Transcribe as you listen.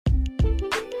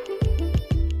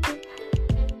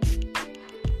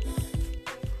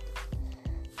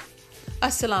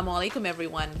Assalamu alaikum,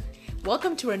 everyone.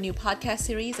 Welcome to our new podcast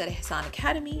series at Ihsan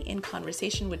Academy in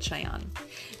Conversation with Shayaan.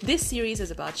 This series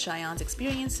is about Shayaan's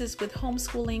experiences with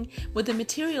homeschooling, with the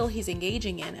material he's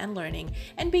engaging in and learning,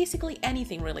 and basically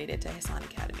anything related to Ihsan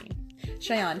Academy.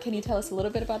 Shayaan, can you tell us a little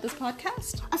bit about this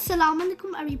podcast? Assalamu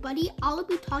alaikum, everybody. I'll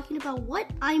be talking about what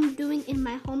I'm doing in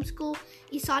my homeschool,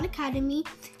 Ihsan Academy,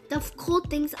 the cool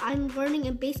things I'm learning,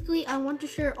 and basically I want to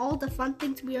share all the fun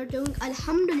things we are doing.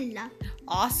 Alhamdulillah.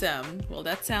 Awesome. Well,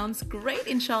 that sounds great,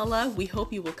 inshallah. We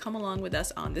hope you will come along with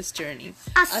us on this journey.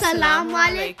 Assalamu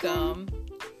alaikum.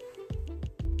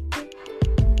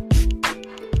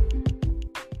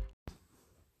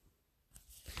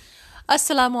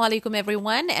 Assalamu alaikum,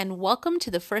 everyone, and welcome to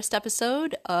the first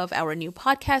episode of our new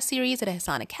podcast series at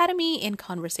Ihsan Academy in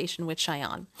Conversation with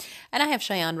Shayaan. And I have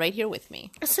Shayaan right here with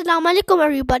me. Assalamu alaikum,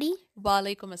 everybody. Wa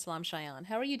alaikum assalam, Shayaan.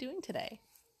 How are you doing today?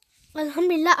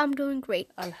 Alhamdulillah, I'm doing great.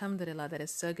 Alhamdulillah, that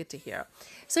is so good to hear.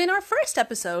 So in our first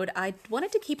episode, I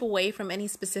wanted to keep away from any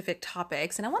specific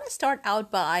topics, and I want to start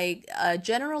out by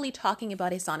generally talking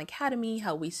about Ihsan Academy,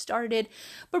 how we started,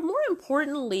 but more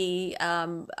importantly,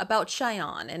 about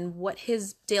Shayaan and what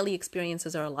his daily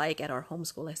experiences are like at our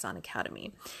homeschool Ihsan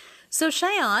Academy. So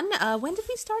Shayaan, when did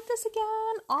we start this again?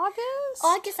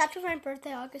 August, after my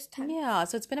birthday, August 10th. Yeah,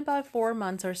 so it's been about 4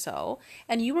 months or so.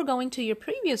 And you were going to your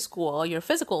previous school, your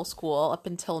physical school, up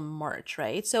until March,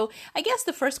 right? So I guess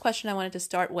the first question I wanted to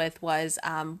start with was,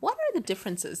 what are the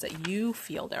differences that you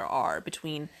feel there are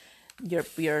between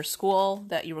your school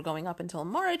that you were going up until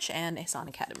March and Ihsan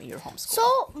Academy, your homeschool?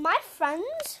 So my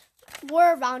friends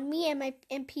were around me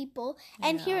and people,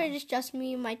 and here it is just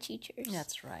me and my teachers.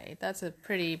 That's right. That's a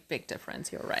pretty big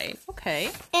difference. You're right. Okay.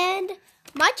 And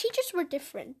my teachers were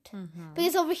different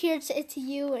because over here it's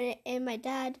you and my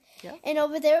dad, and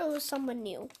over there it was someone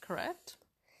new. Correct.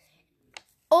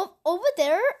 Over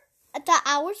there, the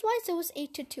hours wise, it was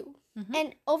 8 to 2,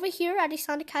 and over here at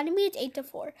Ihsan Academy it's 8 to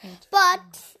 4.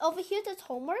 But over here there's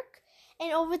homework.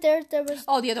 And over there was...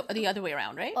 Oh, the other way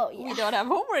around, right? Oh, yeah. We don't have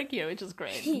homework here, which is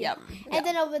great. Yeah. And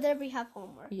then over there we have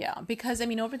homework. Yeah, because,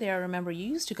 over there, I remember you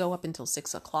used to go up until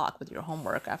 6 o'clock with your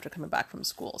homework after coming back from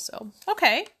school. So,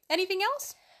 okay. Anything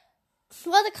else?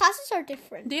 Well, the classes are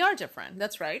different. They are different.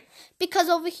 That's right. Because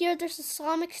over here there's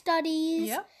Islamic studies.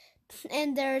 Yeah.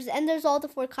 And there's all the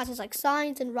 4 classes like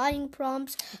science and writing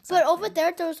prompts. Exactly. But over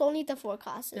there was only the 4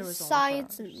 classes. There was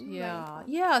science and writing.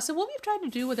 Yeah. So what we've tried to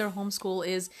do with our homeschool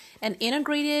is an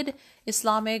integrated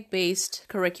Islamic-based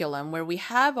curriculum where we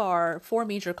have our 4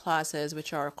 major classes,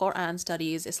 which are Quran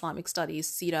studies, Islamic studies,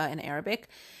 Sira, and Arabic.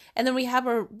 And then we have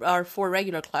our 4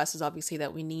 regular classes, obviously,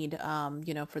 that we need,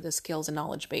 for the skills and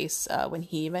knowledge base when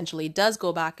he eventually does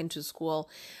go back into school,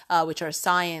 which are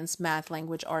science, math,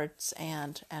 language, arts,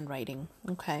 and writing.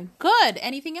 Okay, good.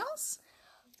 Anything else?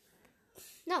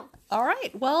 No. All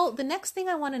right. Well, the next thing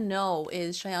I want to know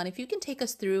is, Shayaan, if you can take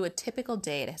us through a typical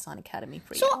day at Ihsan Academy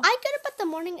for you. So I get up at the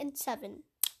morning at 7.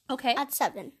 Okay. At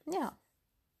 7. Yeah.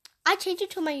 I change it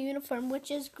to my uniform, which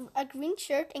is a green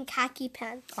shirt and khaki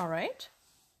pants. All right.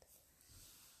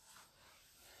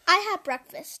 I have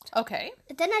breakfast. Okay.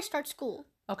 Then I start school.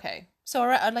 Okay. So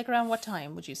around what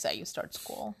time would you say you start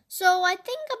school? So I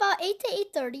think about 8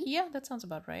 to 8:30. Yeah, that sounds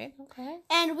about right. Okay.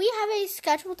 And we have a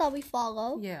schedule that we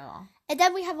follow. Yeah. And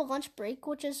then we have a lunch break,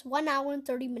 which is 1 hour and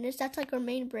 30 minutes. That's like our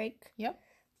main break. Yep.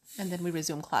 And then we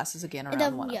resume classes again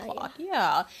around 1 o'clock.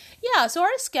 Yeah. So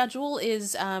our schedule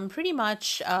is pretty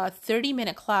much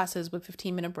 30-minute classes with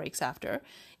 15-minute breaks after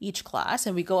each class,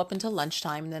 and we go up until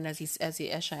lunchtime. And then, as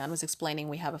Shayaan was explaining,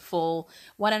 we have a full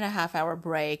 1.5 hour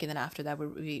break, and then after that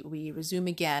we resume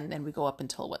again, and we go up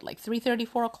until 3:30,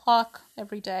 4 o'clock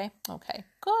every day. Okay,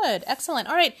 good, excellent.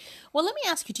 All right. Well, let me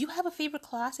ask you: do you have a favorite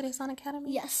class at Ihsan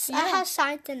Academy? Yes, I have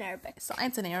science and Arabic.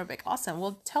 Science and Arabic, awesome.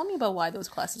 Well, tell me about why those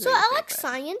classes. So I like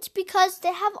science because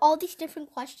they have all these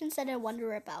different questions that I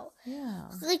wonder about. Yeah.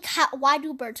 Like why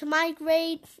do birds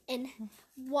migrate, and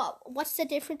what's the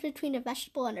difference between a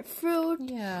vegetable and a fruit?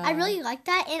 Yeah. I really like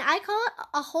that, and I call it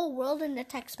a whole world in the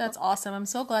textbook. That's awesome. I'm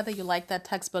so glad that you like that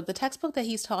textbook. The textbook that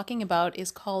he's talking about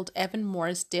is called Evan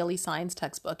Moore's Daily Science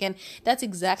Textbook, and that's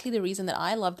exactly the reason that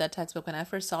I loved that textbook when I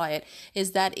first saw it,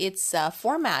 is that its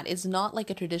format is not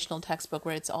like a traditional textbook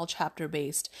where it's all chapter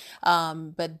based.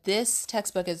 But this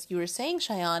textbook, as you were saying,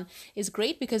 Shayaan, is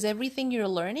great because everything you're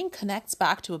learning connects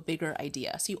back to a bigger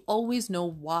idea. So you always know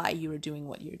why you are doing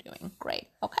what you're doing. Great.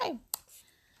 Okay.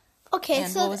 Okay,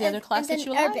 and so what was the other class that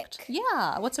you Arabic. liked?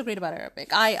 Yeah, what's so great about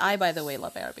Arabic? I by the way,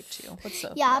 love Arabic too. What's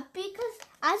so because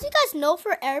As you guys know,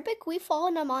 for Arabic, we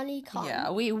follow Namani Khan.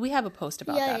 Yeah, we have a post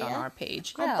about that on our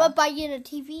page. Yeah. But by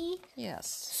TV.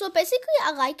 Yes. So basically,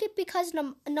 I like it because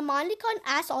Namani Khan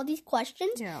asks all these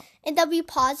questions. Yeah. And then we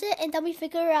pause it, and then we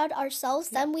figure it out ourselves.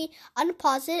 Yeah. Then we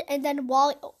unpause it, and then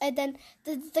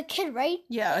the kid, right?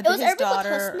 Yeah, it was Arabic daughter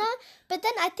with Husna, but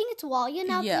then I think it's Walia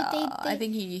now. Yeah, I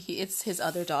think it's his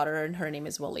other daughter, and her name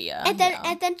is Walia.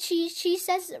 And then she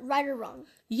says right or wrong.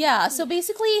 Yeah, so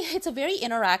basically it's a very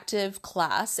interactive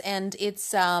class, and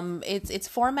it's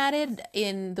formatted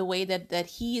in the way that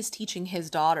he is teaching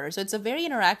his daughter. So it's a very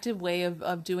interactive way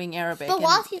of doing Arabic. But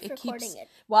while he's recording it.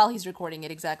 While he's recording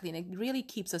it, exactly, and it really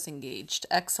keeps us engaged.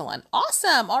 Excellent.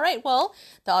 Awesome. All right, well,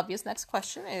 the obvious next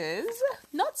question is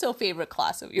not so favorite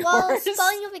class of yours. Well,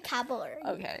 spelling and vocabulary.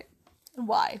 Okay.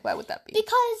 Why? Why would that be?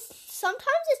 Because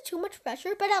sometimes it's too much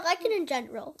pressure, but I like it in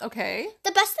general. Okay.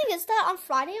 The best thing is that on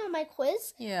Friday on my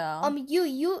quiz,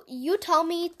 you tell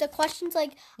me the questions.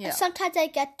 Like sometimes I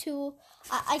get to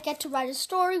write a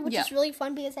story, which is really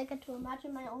fun because I get to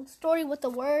imagine my own story with the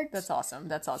words. That's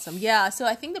awesome. Yeah, so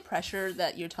I think the pressure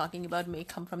that you're talking about may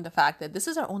come from the fact that this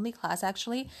is our only class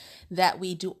actually that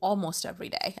we do almost every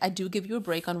day. I do give you a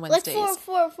break on Wednesdays. Like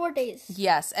 4 days.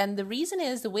 Yes, and the reason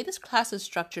is the way this class is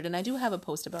structured, and I do have a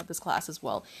post about this class as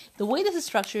well. The way this is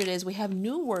structured is we have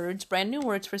new words, brand new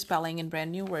words for spelling and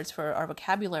brand new words for our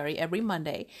vocabulary every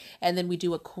Monday, and then we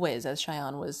do a quiz, as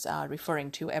Shayaan was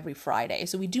referring to, every Friday.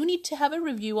 So we do need to have a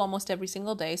review almost every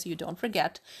single day, so you don't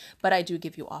forget, but I do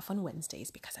give you off on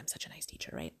Wednesdays because I'm such a nice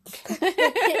teacher, right?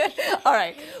 All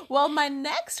right. Well, my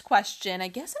next question, I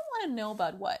guess I want to know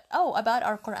about what? Oh, about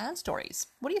our Quran stories.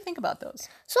 What do you think about those?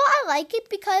 So I like it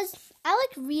because I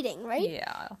like reading, right?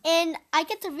 Yeah. And I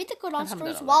get to read the Quran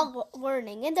stories while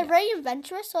learning, and they're very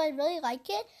adventurous, so I really like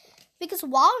it because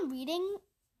while I'm reading,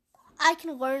 I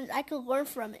can learn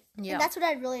from it. Yeah. And that's what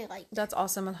I really like. That's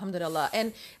awesome, alhamdulillah.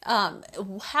 And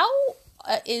how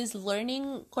is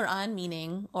learning Quran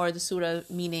meaning or the surah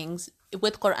meanings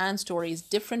with Quran stories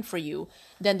different for you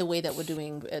than the way that we're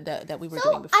doing that we were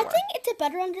doing before? I think it's a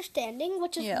better understanding,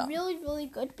 which is really, really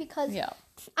good because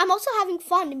I'm also having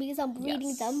fun because I'm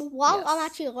reading them while I'm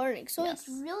actually learning. So it's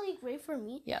really great for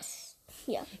me. Yes.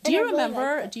 Yeah. Do you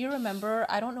remember,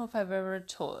 I don't know if I've ever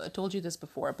told you this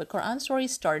before, but Quran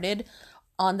stories started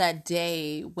on that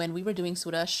day when we were doing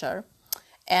Surah Ash-Shar.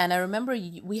 And I remember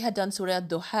we had done Surah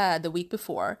Duha the week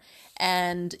before,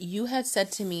 and you had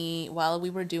said to me while we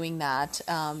were doing that,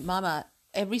 Mama,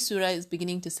 every surah is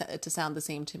beginning to sound the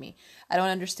same to me. I don't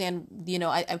understand,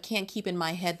 I can't keep in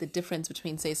my head the difference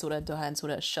between, say, Surah Duha and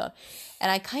Surah Ash-Shar.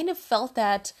 And I kind of felt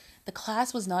that the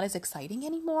class was not as exciting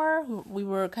anymore. We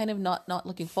were kind of not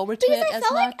looking forward to it as much. Because I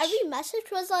felt like every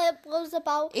message was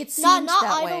about not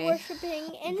idol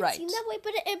worshipping, and it seemed that way.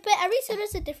 But every surah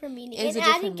is a different meaning, I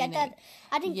didn't get that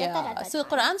at that So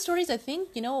time. Quran stories, I think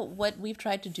what we've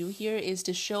tried to do here is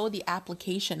to show the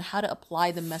application, how to apply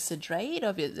the message, right?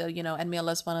 Of it, and may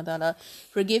Allah subhanahu wa ta'ala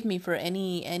forgive me for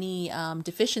any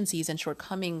deficiencies and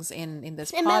shortcomings in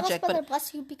this project. But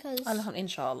bless you because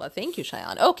inshallah. Thank you,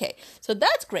 Shayaan. Okay, so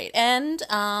that's great. And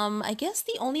I guess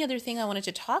the only other thing I wanted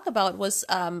to talk about was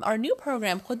our new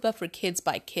program, Khutbah for Kids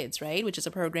by Kids, right? Which is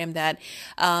a program that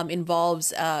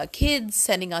involves kids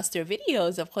sending us their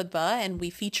videos of khutbah, and we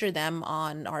feature them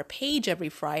on our page every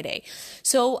Friday.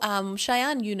 So,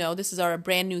 Shayaan, this is our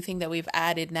brand new thing that we've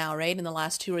added now, right? In the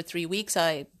last 2 or 3 weeks,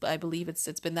 I believe it's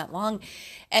been that long.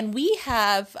 And we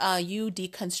have you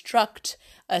deconstruct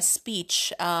a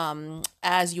speech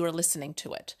as you're listening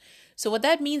to it. So what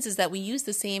that means is that we use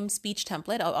the same speech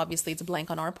template. Obviously, it's a blank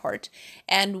on our part.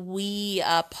 And we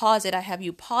pause it. I have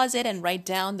you pause it and write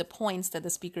down the points that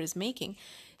the speaker is making.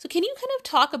 So can you kind of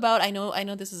talk about, I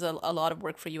know this is a lot of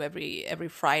work for you every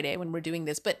Friday when we're doing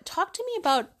this, but talk to me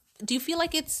about, do you feel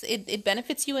like it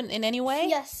benefits you in any way?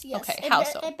 Yes. Okay, how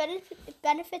so? It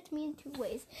benefits me in 2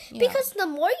 ways. Yeah. Because the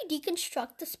more you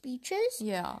deconstruct the speeches,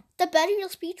 the better your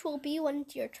speech will be when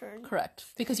it's your turn. Correct.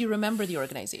 Because you remember the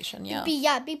organization,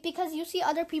 because you see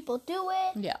other people do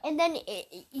it. Yeah. And then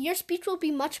your speech will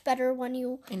be much better when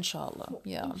you... Inshallah,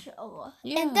 Inshallah.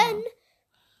 Yeah. And then...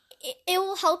 It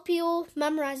will help you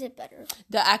memorize it better.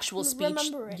 The actual speech.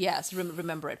 Remember it. Yes,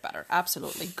 remember it better.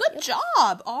 Absolutely. Good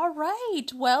job. All right.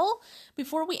 Well,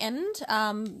 before we end,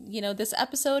 this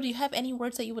episode, do you have any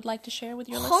words that you would like to share with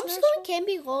your listeners? Homeschooling can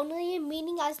be lonely,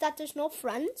 meaning as that there's no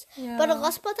friends. Yeah. But Allah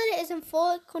subhanahu is in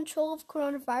full control of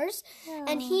coronavirus,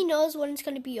 and He knows when it's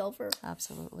going to be over.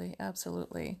 Absolutely.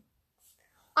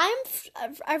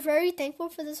 I'm very thankful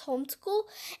for this homeschool,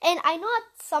 and I know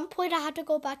at some point I had to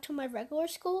go back to my regular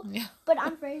school, but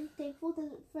I'm very thankful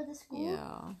for the school.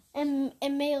 Yeah. And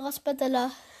may Allah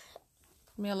subhanahu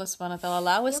May Allah subhanahu wa ta'ala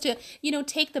allow us to,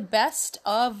 take the best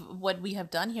of what we have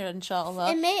done here,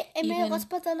 inshallah. And may Allah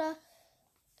subhanahu wa ta'ala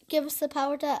give us the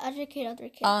power to educate other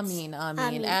kids. Ameen.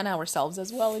 And ourselves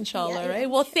as well, inshallah, right?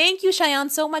 Well, thank you,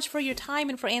 Shayaan, so much for your time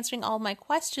and for answering all my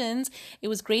questions. It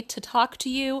was great to talk to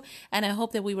you, and I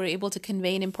hope that we were able to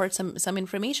convey and impart some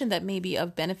information that may be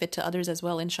of benefit to others as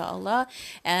well, inshallah.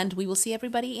 And we will see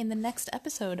everybody in the next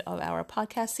episode of our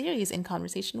podcast series, In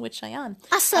Conversation with Shayaan.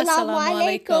 Assalamu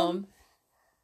alaikum.